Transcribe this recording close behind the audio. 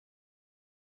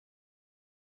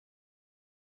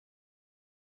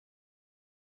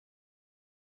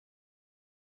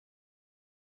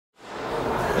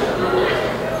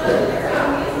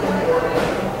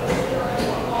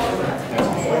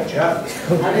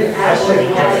Well,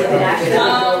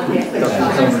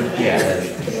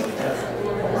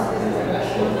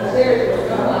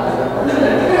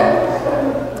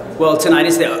 tonight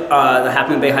is the Half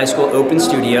Moon Bay High School Open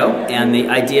Studio, and the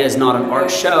idea is not an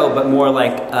art show, but more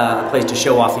like a place to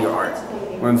show off your art.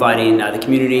 We're inviting the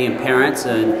community and parents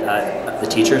and the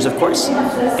teachers, of course,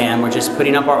 and we're just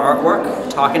putting up our artwork,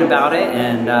 talking about it,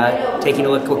 and taking a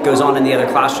look at what goes on in the other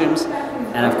classrooms,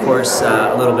 and of course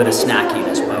a little bit of snacking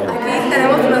as well. Aquí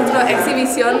tenemos nuestra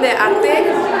exhibición de arte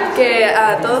que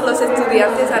todos los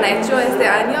estudiantes han hecho este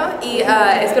año y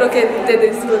espero que te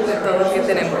disfruten todo lo que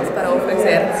tenemos para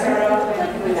ofrecer.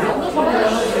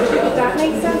 That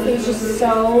makes sense. It's just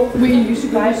so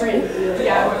vibrant.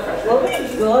 Yeah.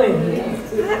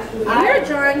 You're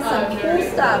drawing some cool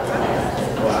stuff.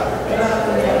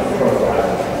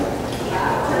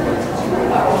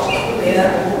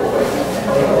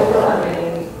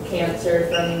 Cancer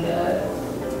from the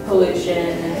pollution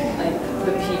and like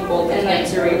the people, the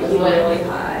cancer rate was really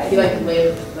high. He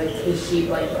lived, his sheep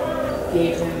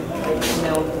gave him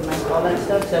milk and all that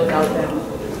stuff, so without them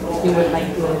he wouldn't be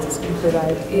able to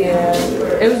survive. Yeah,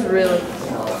 it was really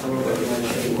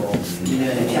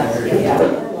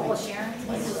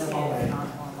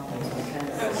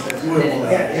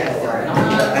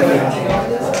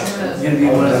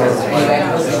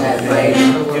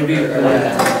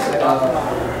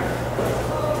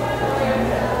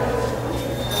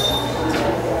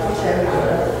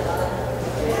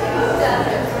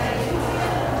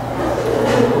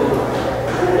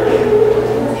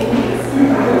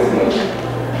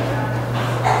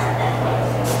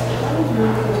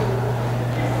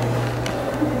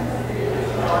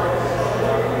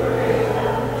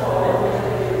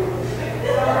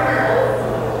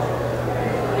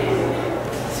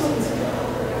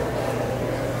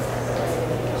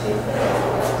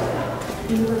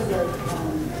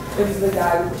it was the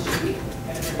guy with the sheep.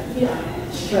 Yeah.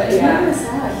 But yeah.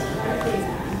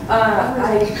 I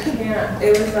can't.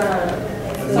 It was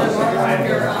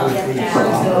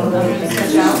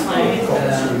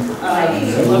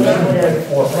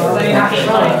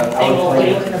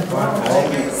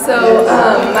So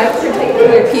my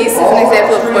particular piece is an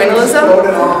example of pointillism.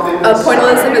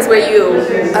 Pointillism is where you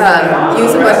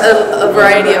use a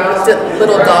variety of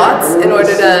little dots in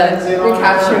order to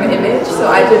recapture an image. So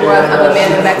I did one of a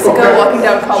man in Mexico walking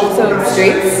down cobblestone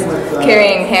streets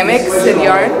carrying hammocks and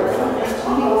yarn.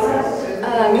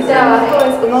 Mi trabajo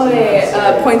es uno de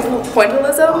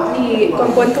pointillism, y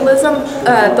con pointillism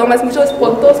tomas muchos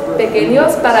puntos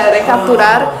pequeños para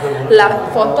recapturar la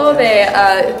foto de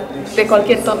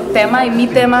cualquier tema, y mi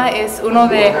tema es uno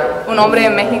de un hombre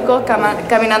en México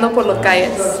caminando por las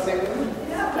calles.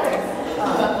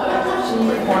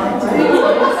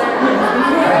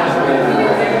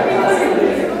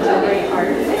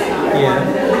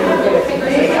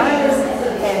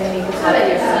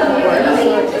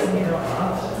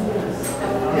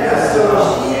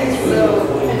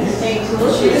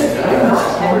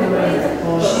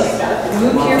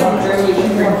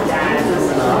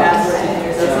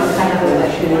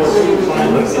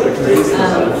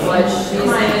 But she's an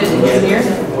engineer.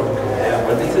 Yeah,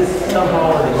 but this is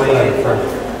somehow in the way for,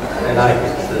 and I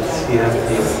guess it's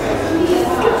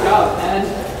Good job, man.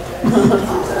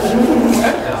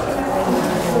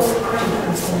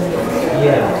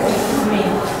 Yeah.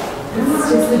 This is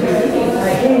just the beginning. I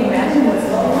can't imagine what's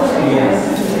going on. Yes.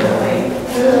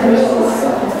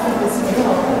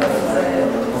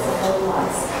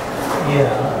 Yeah.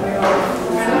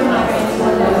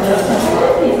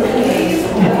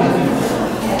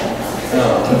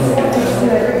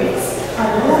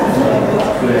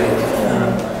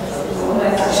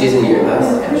 She's in your class?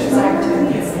 She's acting.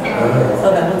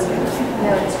 Oh, that one's good.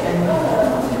 Yeah,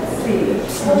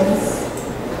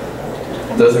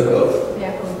 Those are both?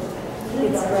 Yeah.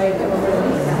 It's right over there.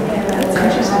 That's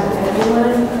interesting.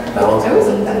 That one's cool.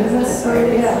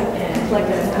 Yeah. Like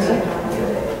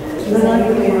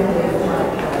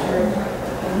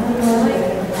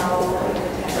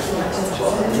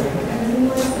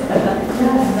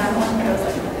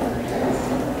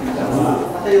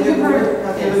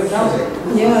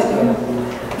yeah, I do.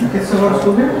 Okay, so what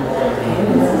school here?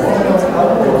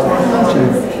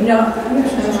 No,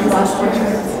 last year.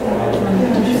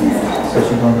 So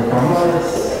she's going to promise?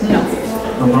 No.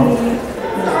 No promise?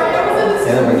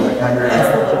 Yeah, but like 100.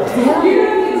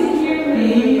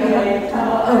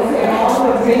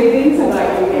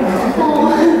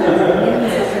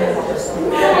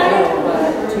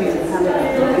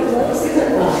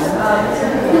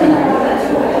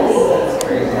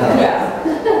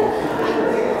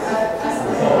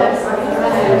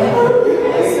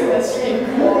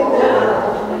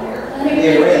 Yeah.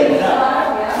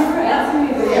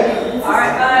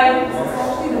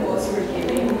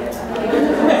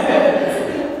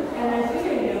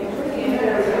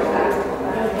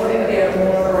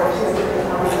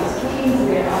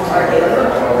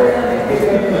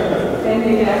 Then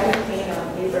they can actually paint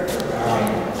on paper.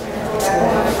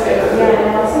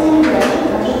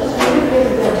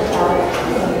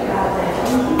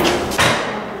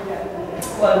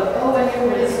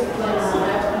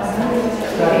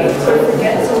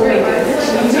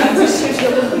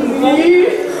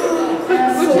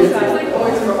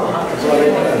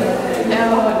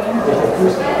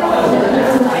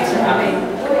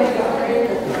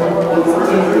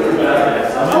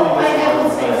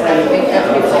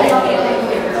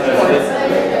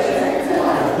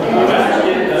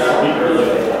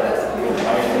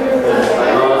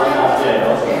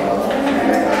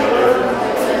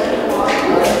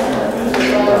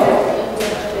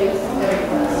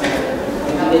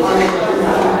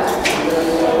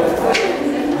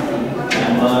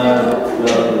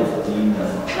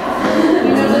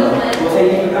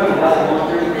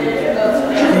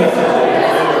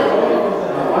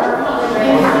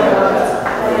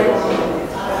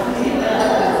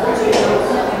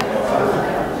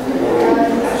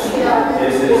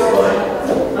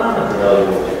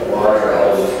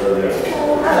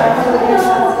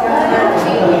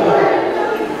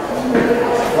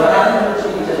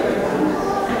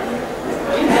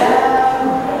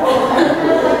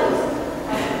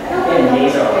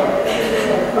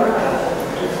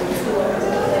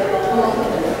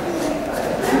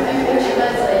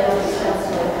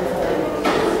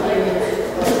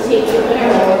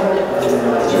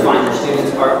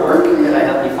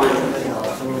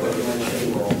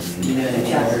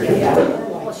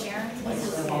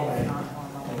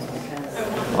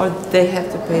 Or they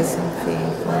have to pay some fee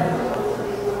for it.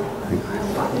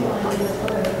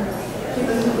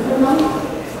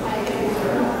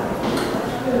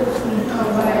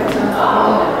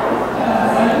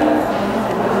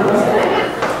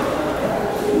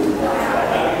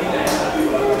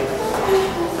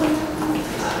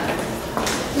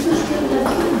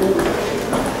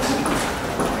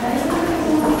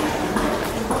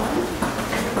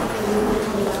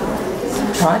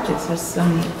 Projects are so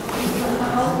neat.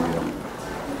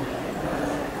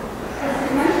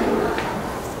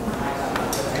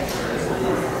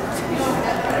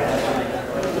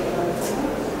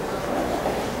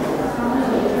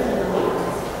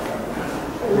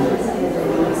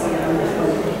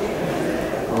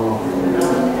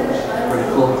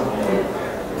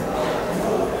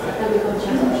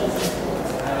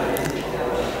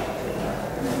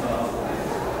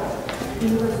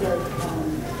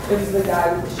 It was the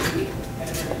guy with the sheet.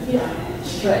 Yeah.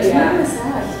 But yeah.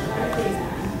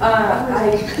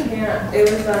 I can't. It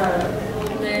was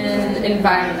an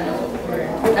environmental award.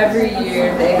 Every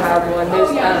year they have one.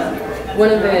 There's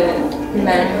one of the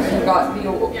men who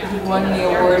won the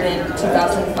award in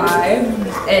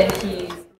 2005, and he